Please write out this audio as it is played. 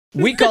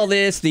We call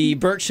this the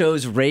Bert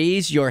Show's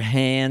Raise Your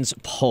Hands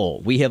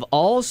poll. We have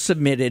all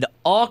submitted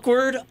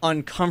awkward,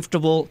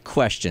 uncomfortable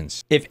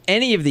questions. If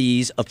any of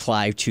these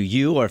apply to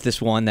you, or if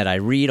this one that I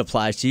read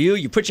applies to you,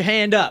 you put your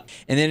hand up.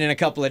 And then in a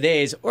couple of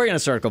days, we're going to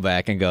circle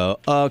back and go,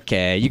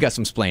 okay, you got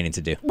some splaining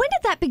to do. When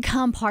did that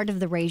become part of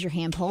the Raise Your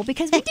Hand poll?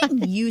 Because we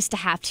didn't used to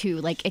have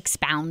to,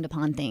 expound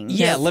upon things.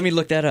 Yeah, let me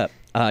look that up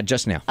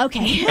just now.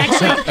 Okay.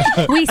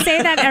 Actually, we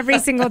say that every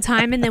single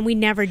time, and then we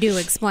never do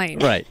explain.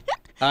 Right.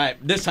 All right,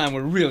 this time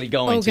we're really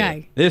going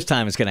to. This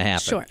time it's going to happen.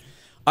 Sure.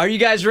 Are you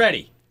guys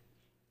ready?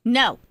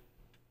 No.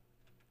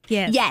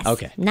 Yes. Yes.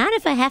 Okay. Not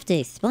if I have to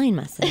explain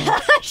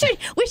myself.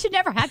 We should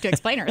never have to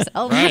explain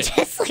ourselves. Right.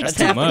 Just That's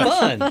having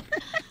fun. All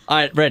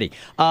right, ready.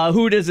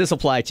 Who does this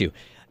apply to?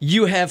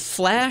 You have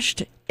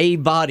flashed a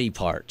body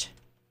part.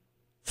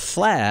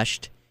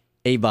 Flashed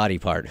a body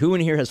part. Who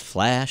in here has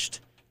flashed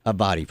a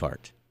body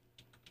part?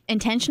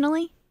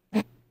 Intentionally?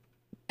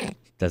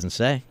 Doesn't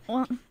say.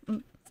 Well,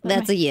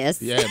 That's a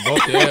yes. Yeah,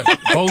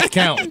 both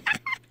count.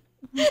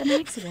 it's an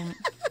accident.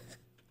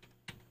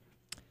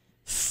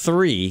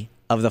 3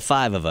 of the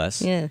 5 of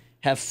us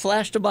have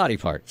flashed a body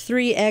part.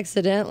 3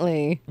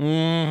 accidentally.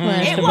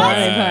 It a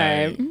body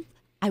part.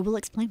 I will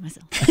explain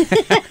myself.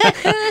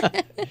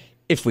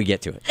 If we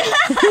get to it.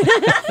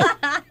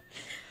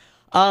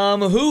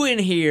 Who in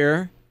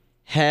here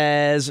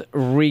has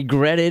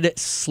regretted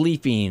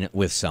sleeping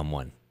with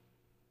someone?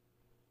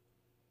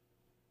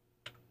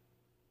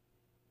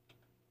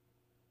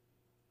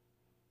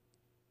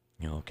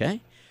 Okay.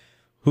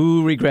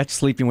 Who regrets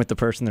sleeping with the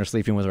person they're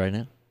sleeping with right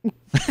now?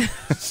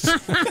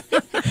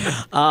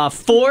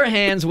 4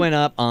 hands went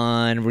up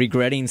on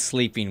regretting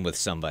sleeping with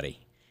somebody,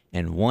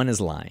 and 1 is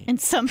lying.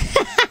 And somebody's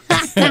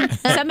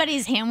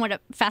hand went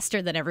up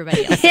faster than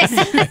everybody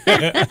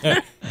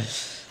else's.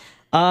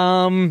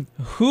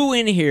 Who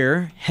in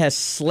here has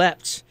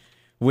slept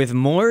with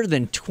more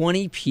than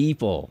 20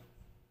 people?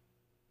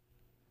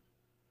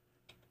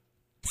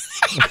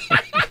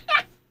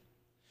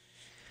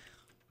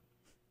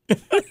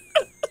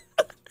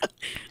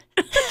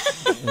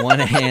 One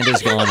hand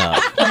is going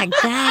up. Oh my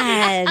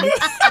God.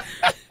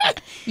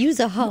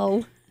 Use a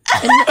hoe.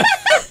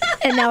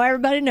 And now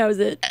everybody knows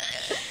it.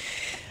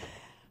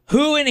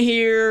 Who in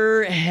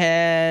here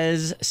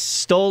has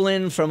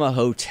stolen from a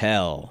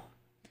hotel?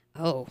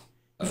 Oh.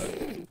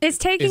 Is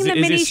taking Is the it-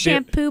 is mini it still-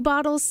 shampoo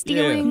bottles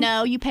stealing?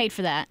 No, you paid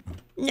for that.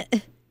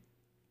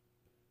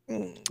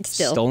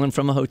 Still. Stolen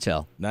from a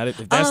hotel. Not if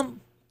that's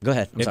Go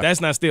ahead. I'm if sorry.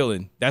 that's not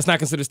stealing. That's not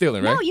considered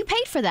stealing, right? No, you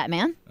paid for that,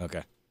 man.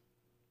 Okay.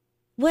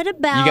 What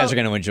about... You guys are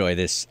going to enjoy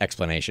this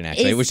explanation,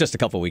 actually. It was just a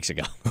couple weeks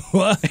ago.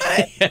 What?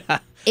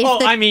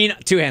 I mean,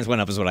 2 hands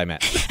went up is what I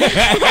meant.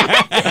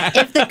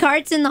 If the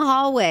cart's in the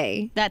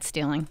hallway. That's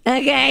stealing.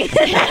 Okay. Yup.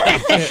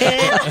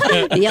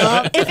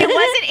 If it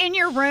wasn't in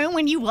your room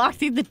when you walked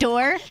through the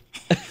door,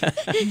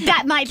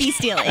 that might be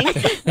stealing.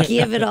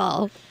 Give it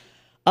all.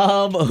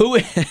 Who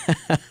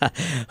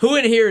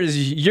in here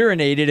is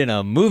urinated in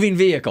a moving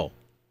vehicle?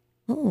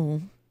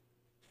 Oh.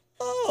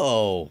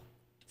 Oh,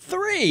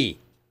 3.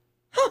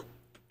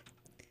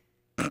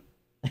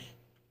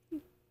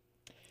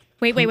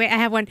 Wait. I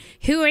have one.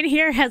 Who in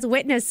here has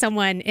witnessed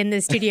someone in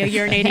the studio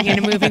urinating in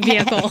a moving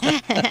vehicle?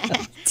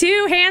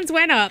 2 hands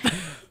went up.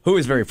 Who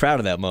is very proud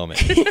of that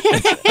moment?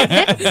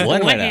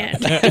 One went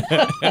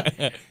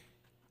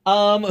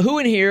up. Who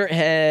in here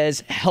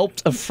has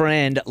helped a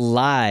friend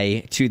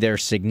lie to their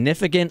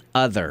significant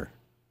other?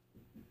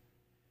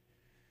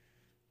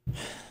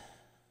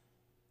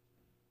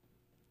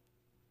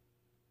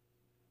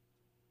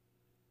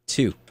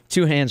 Two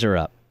hands are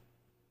up.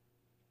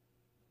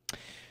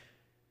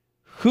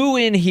 Who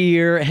in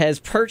here has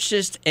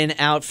purchased an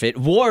outfit,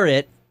 wore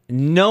it,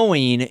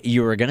 knowing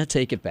you were going to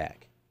take it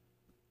back?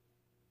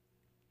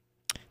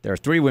 There are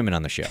 3 women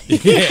on the show.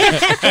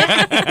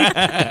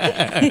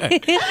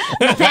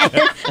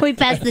 We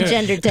passed the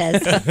gender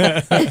test.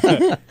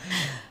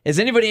 Has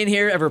anybody in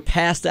here ever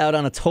passed out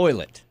on a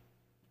toilet?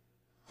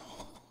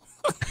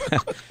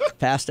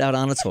 Passed out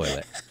on a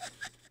toilet.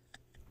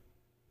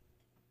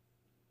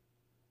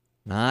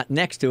 Not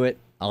next to it,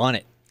 on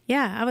it.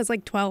 Yeah, I was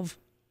like 12.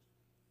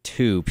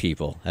 2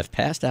 people have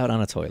passed out on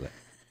a toilet.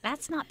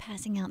 That's not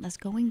passing out. That's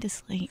going to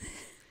sleep.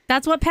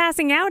 That's what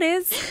passing out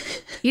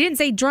is. You didn't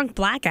say drunk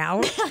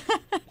blackout.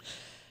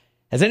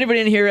 Has anybody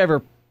in here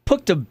ever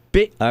picked a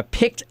booger?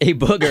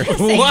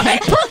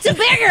 What? Poked a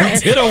bigger.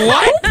 Did a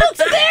what? Poked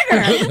a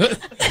bigger.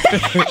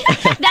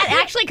 That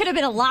actually could have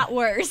been a lot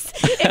worse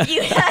if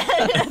you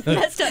had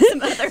messed up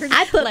some other.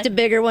 I poked a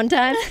bigger one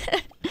time.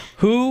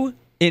 Who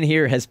in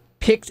here has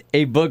picked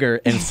a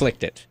booger and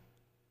flicked it?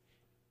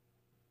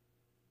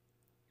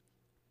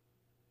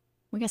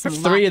 We got some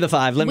 3 of the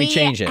 5. Let me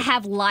change it. We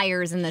have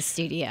liars in the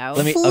studio.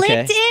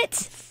 Flicked it?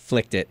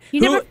 Flicked it.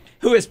 You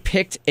Who has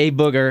picked a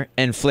booger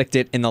and flicked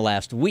it in the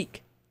last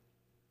week?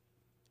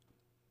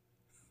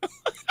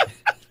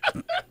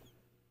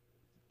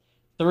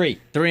 Three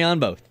on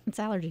both. It's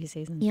allergy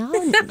season. Y'all,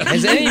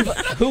 Has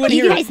who in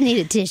you here? guys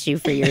need a tissue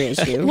for your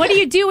issue. What do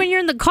you do when you're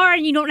in the car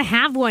and you don't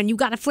have one? You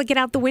got to flick it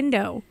out the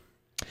window.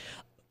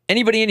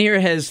 Anybody in here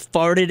has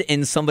farted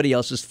in somebody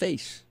else's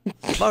face?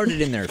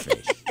 Farted in their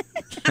face.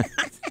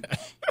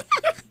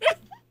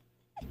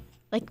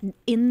 Like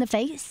in the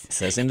face? It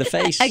says in the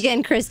face.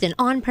 Again, Kristen,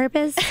 on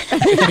purpose?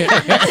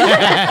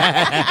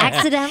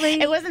 Accidentally?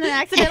 It wasn't an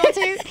accidental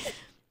toot?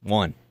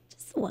 One.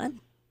 Just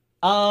one.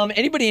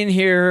 Anybody in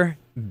here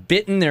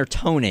bitten their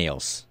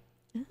toenails?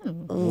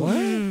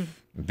 What?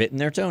 Bitten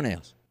their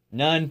toenails?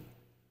 None.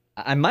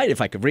 I might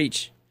if I could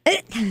reach.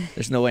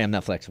 There's no way I'm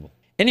not flexible.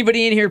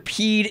 Anybody in here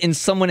peed in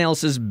someone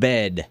else's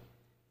bed?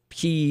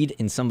 Peed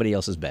in somebody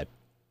else's bed.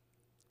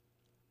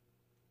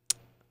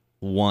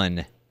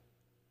 One.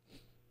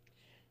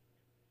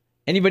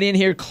 Anybody in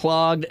here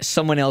clogged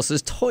someone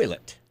else's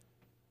toilet?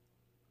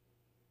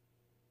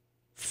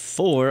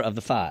 4 of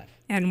the 5.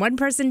 And one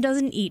person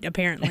doesn't eat,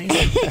 apparently.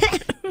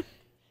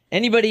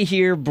 Anybody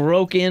here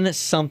broken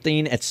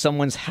something at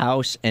someone's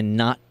house and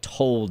not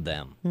told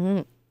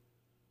them?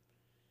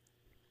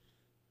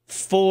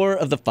 4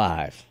 of the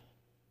 5.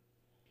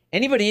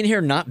 Anybody in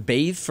here not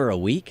bathed for a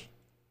week?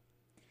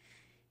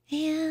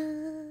 Yeah.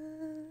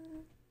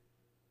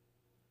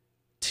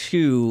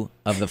 2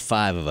 of the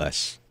 5 of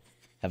us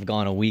have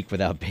gone a week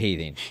without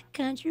bathing.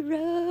 Country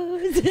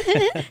roads,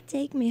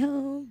 take me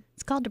home.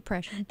 It's called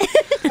depression.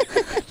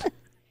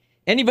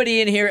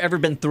 Anybody in here ever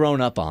been thrown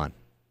up on?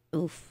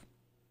 Oof.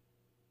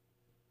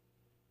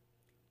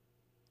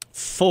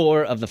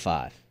 4 of the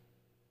 5.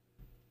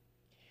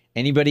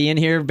 Anybody in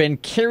here been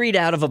carried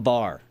out of a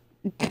bar?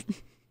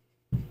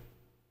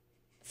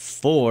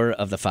 4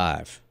 of the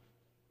 5.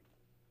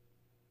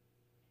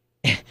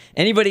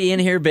 Anybody in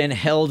here been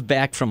held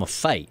back from a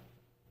fight?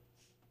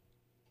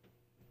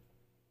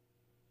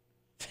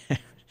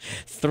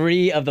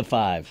 3 of the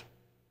 5.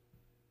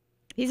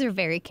 These are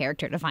very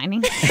character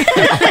defining. What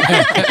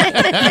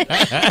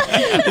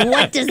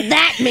does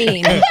that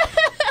mean?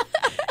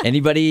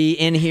 Anybody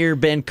in here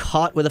been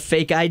caught with a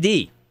fake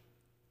ID?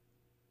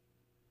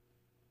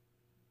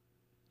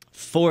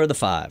 4 of the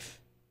 5.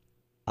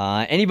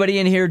 Anybody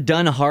in here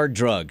done hard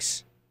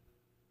drugs?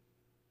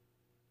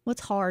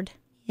 What's hard?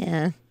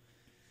 Yeah.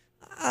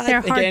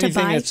 They're hard to anything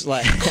buy. That's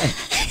like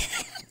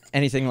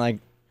anything like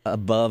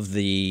above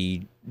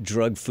the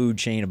drug food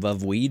chain,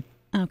 above weed.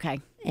 Okay.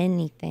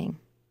 Anything.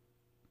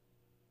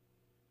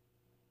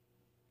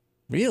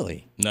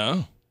 Really?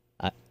 No.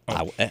 I-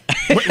 Wait a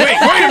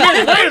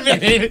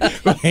minute.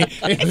 It's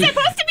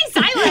supposed to be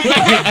silent.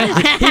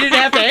 he didn't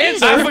have to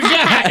answer. I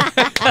forgot.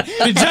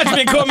 The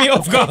judgment caught me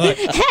off guard.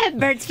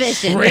 Bert's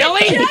fishing.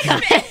 Really?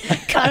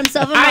 Caught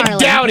himself a I marlin.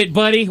 doubt it,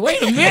 buddy.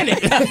 Wait a minute.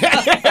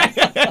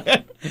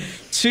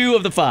 2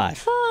 of the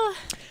 5.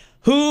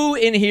 Who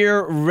in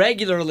here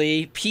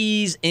regularly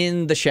pees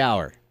in the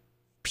shower?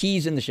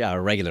 Pees in the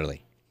shower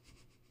regularly.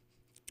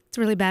 It's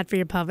really bad for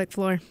your pelvic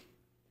floor.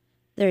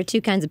 There are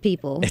 2 kinds of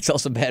people. It's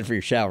also bad for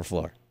your shower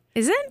floor.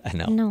 Is it? I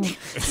know. No.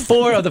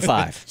 4 of the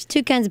 5. There's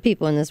 2 kinds of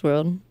people in this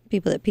world.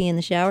 People that pee in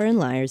the shower and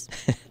liars.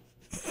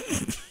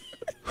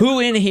 Who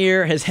in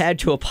here has had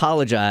to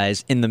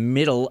apologize in the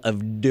middle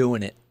of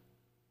doing it?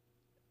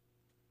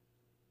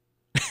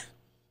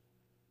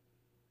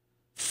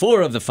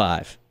 4 of the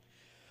 5.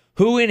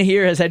 Who in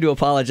here has had to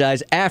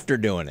apologize after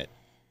doing it?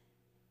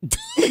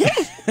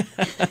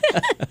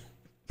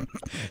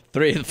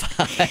 3 of the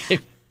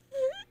 5.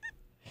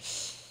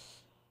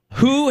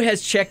 Who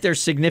has checked their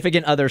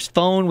significant other's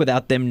phone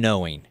without them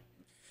knowing?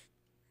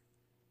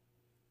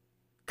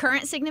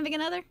 Current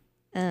significant other?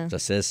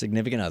 Just says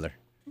significant other.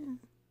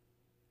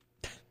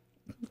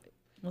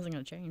 Wasn't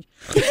going to change.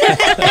 4 of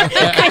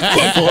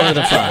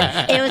the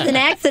 5. It was an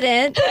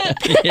accident.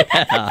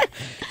 Yeah.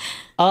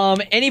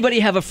 Anybody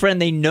have a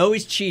friend they know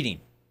is cheating?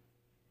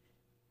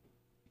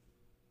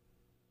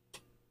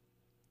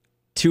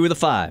 2 of the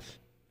 5.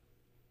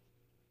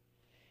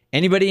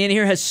 Anybody in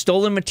here has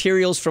stolen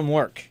materials from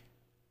work?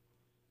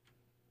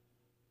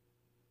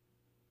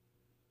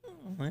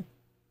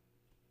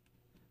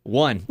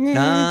 1.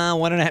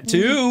 1.5.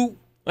 2.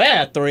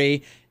 Yeah,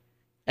 3.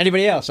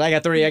 Anybody else? I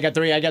got 3. I got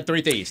 3. I got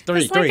 3 thieves.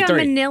 3. It's 3. like a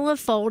 3. manila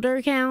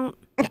folder count.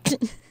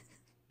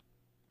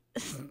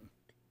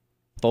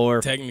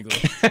 4.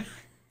 Technically.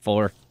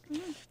 4.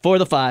 4 of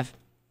the 5.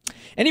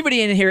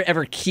 Anybody in here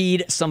ever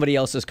keyed somebody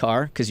else's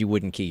car? Because you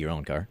wouldn't key your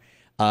own car.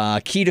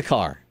 Keyed a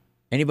car.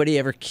 Anybody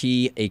ever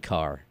key a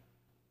car?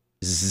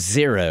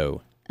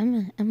 0.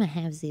 I'm gonna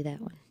have Z that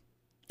one.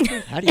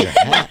 How do you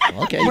have?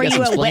 Okay, you Were got you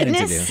some a explaining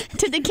witness to do.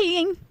 to the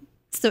keying?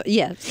 So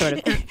yeah, sort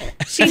of.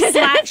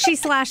 She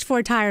slashed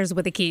 4 tires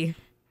with a key.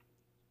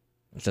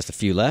 Just a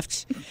few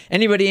left.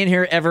 Anybody in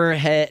here ever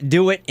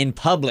do it in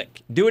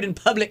public? Do it in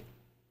public.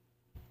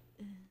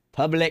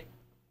 Public.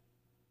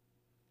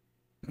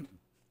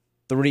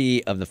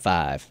 3 of the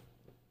 5.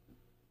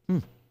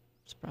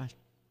 Surprised.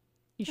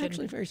 You should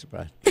Actually, very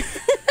surprised.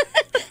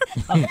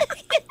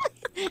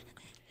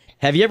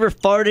 Have you ever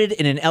farted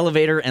in an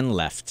elevator and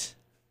left?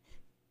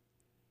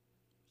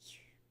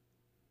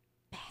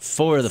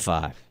 4 of the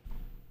 5.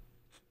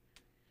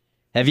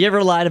 Have you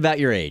ever lied about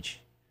your age?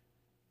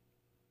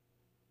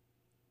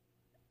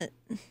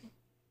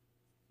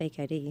 Fake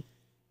ID.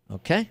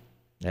 Okay.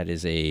 That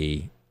is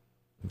a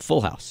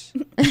Full House.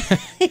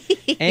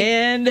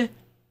 And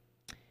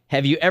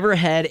have you ever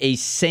had a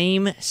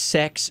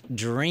same-sex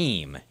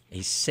dream?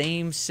 A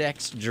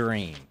same-sex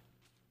dream.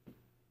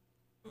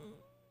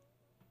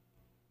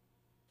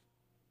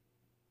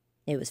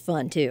 It was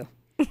fun, too.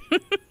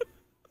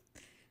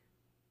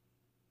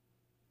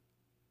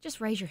 Just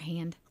raise your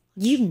hand.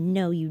 You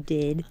know you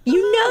did.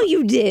 You know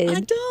you did. I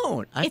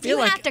don't. I If feel you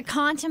like have to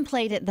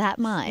contemplate it that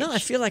much. no. I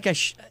feel like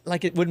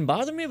like it wouldn't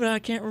bother me, but I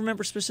can't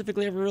remember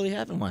specifically ever really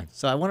having one.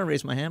 So I want to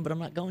raise my hand, but I'm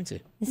not going to.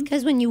 It's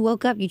because when you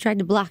woke up, you tried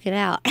to block it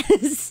out.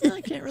 No,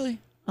 I can't really.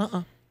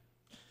 What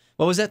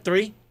was that?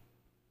 3?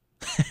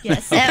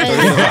 Yes.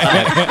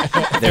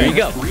 There you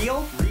go.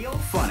 Real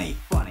funny.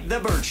 The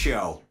Bert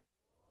Show.